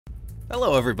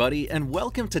Hello everybody, and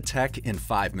welcome to Tech in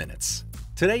 5 Minutes.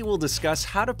 Today we'll discuss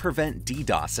how to prevent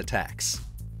DDoS attacks.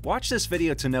 Watch this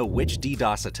video to know which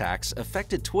DDoS attacks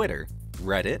affected Twitter,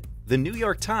 Reddit, the New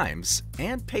York Times,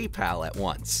 and PayPal at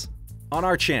once. On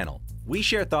our channel, we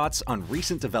share thoughts on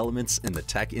recent developments in the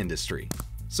tech industry.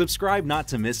 Subscribe not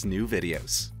to miss new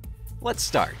videos. Let's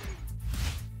start.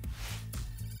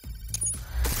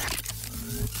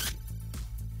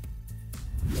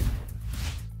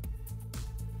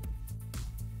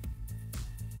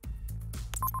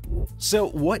 So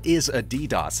what is a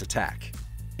DDoS attack?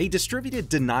 A distributed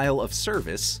denial of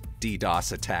service,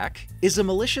 DDoS attack, is a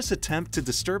malicious attempt to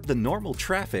disturb the normal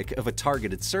traffic of a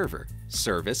targeted server,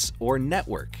 service, or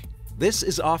network. This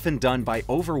is often done by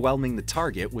overwhelming the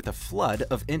target with a flood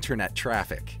of internet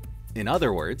traffic. In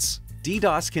other words,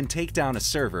 DDoS can take down a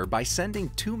server by sending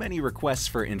too many requests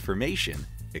for information,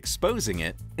 exposing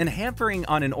it, and hampering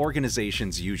on an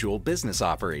organization's usual business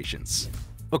operations.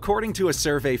 According to a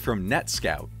survey from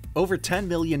NetScout, over 10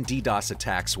 million DDoS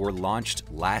attacks were launched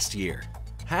last year.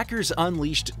 Hackers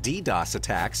unleashed DDoS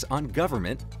attacks on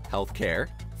government, healthcare,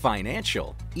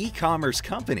 financial, e-commerce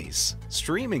companies,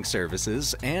 streaming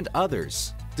services, and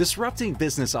others, disrupting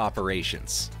business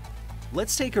operations.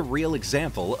 Let's take a real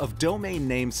example of domain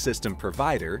name system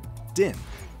provider DIN.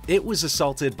 It was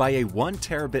assaulted by a 1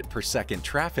 terabit per second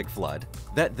traffic flood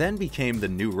that then became the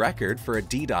new record for a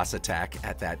DDoS attack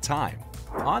at that time.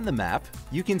 On the map,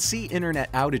 you can see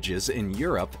internet outages in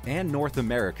Europe and North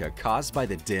America caused by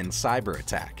the DIN cyber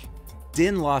attack.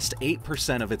 DIN lost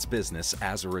 8% of its business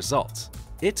as a result.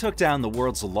 It took down the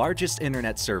world's largest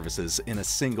internet services in a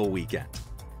single weekend.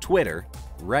 Twitter,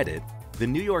 Reddit, the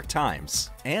New York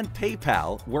Times, and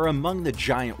PayPal were among the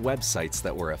giant websites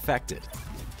that were affected.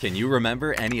 Can you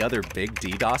remember any other big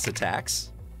DDoS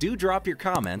attacks? Do drop your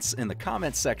comments in the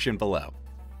comments section below.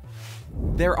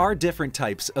 There are different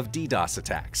types of DDoS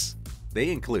attacks.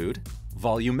 They include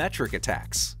volumetric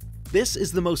attacks. This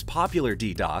is the most popular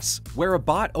DDoS, where a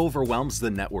bot overwhelms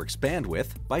the network's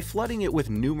bandwidth by flooding it with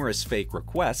numerous fake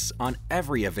requests on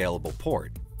every available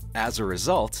port. As a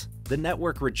result, the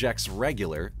network rejects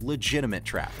regular, legitimate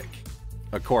traffic.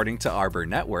 According to Arbor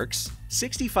Networks,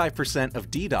 65% of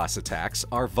DDoS attacks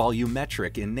are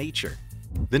volumetric in nature.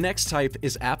 The next type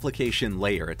is application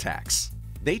layer attacks.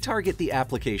 They target the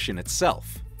application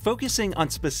itself, focusing on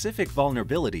specific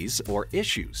vulnerabilities or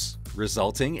issues,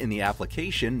 resulting in the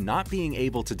application not being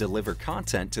able to deliver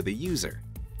content to the user.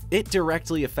 It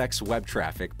directly affects web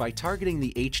traffic by targeting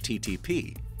the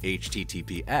HTTP,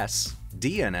 HTTPS,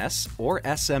 DNS, or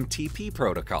SMTP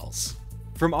protocols.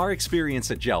 From our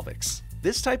experience at Jelvix,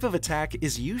 this type of attack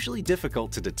is usually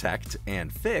difficult to detect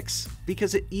and fix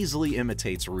because it easily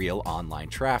imitates real online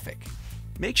traffic.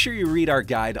 Make sure you read our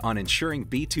guide on ensuring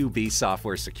B2B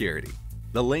software security.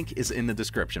 The link is in the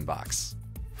description box.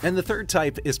 And the third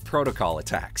type is protocol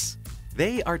attacks.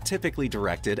 They are typically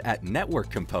directed at network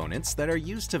components that are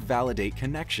used to validate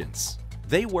connections.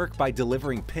 They work by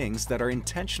delivering pings that are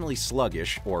intentionally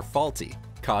sluggish or faulty,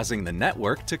 causing the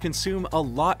network to consume a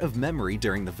lot of memory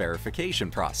during the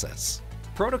verification process.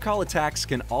 Protocol attacks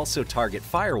can also target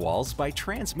firewalls by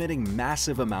transmitting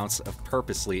massive amounts of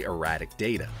purposely erratic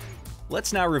data.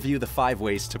 Let's now review the 5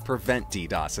 ways to prevent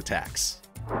DDoS attacks.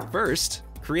 First,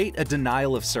 create a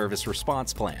denial of service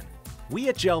response plan. We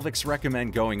at Jelvix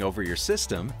recommend going over your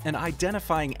system and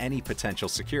identifying any potential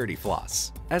security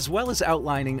flaws, as well as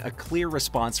outlining a clear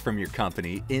response from your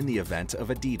company in the event of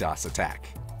a DDoS attack.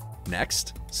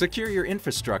 Next, secure your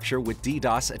infrastructure with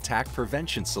DDoS attack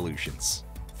prevention solutions.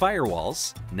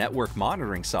 Firewalls, network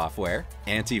monitoring software,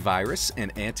 antivirus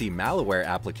and anti-malware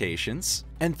applications,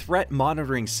 and threat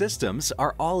monitoring systems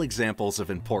are all examples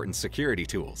of important security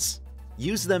tools.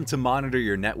 Use them to monitor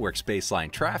your network's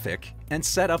baseline traffic and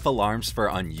set up alarms for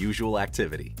unusual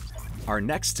activity. Our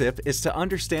next tip is to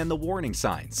understand the warning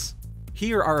signs.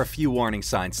 Here are a few warning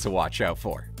signs to watch out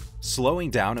for.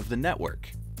 Slowing down of the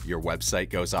network, your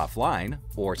website goes offline,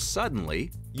 or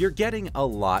suddenly, you're getting a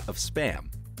lot of spam.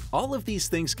 All of these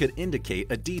things could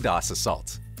indicate a DDoS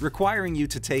assault, requiring you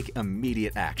to take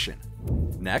immediate action.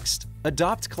 Next,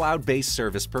 adopt cloud-based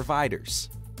service providers.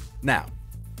 Now,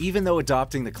 even though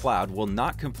adopting the cloud will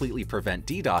not completely prevent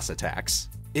DDoS attacks,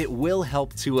 it will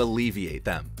help to alleviate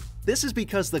them. This is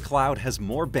because the cloud has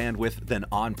more bandwidth than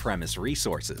on-premise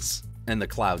resources, and the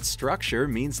cloud structure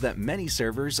means that many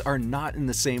servers are not in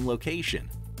the same location.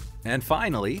 And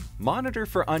finally, monitor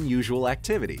for unusual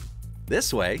activity.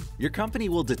 This way, your company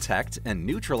will detect and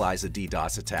neutralize a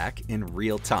DDoS attack in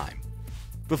real time.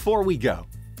 Before we go,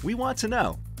 we want to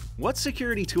know, what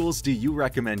security tools do you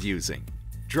recommend using?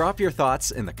 Drop your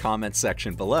thoughts in the comments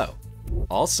section below.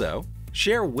 Also,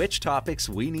 Share which topics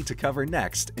we need to cover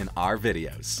next in our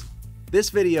videos. This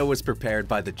video was prepared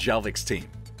by the Jelvix team.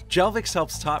 Jelvix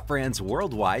helps top brands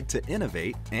worldwide to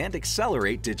innovate and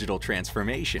accelerate digital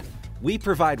transformation. We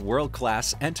provide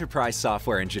world-class enterprise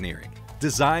software engineering,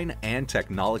 design, and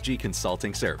technology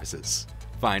consulting services.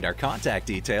 Find our contact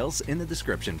details in the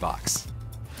description box.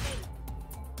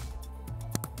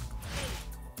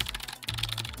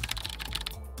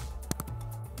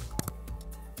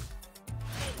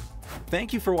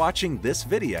 Thank you for watching this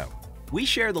video. We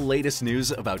share the latest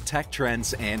news about tech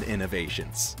trends and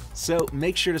innovations, so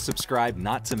make sure to subscribe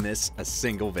not to miss a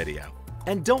single video.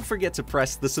 And don't forget to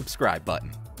press the subscribe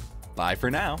button. Bye for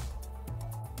now.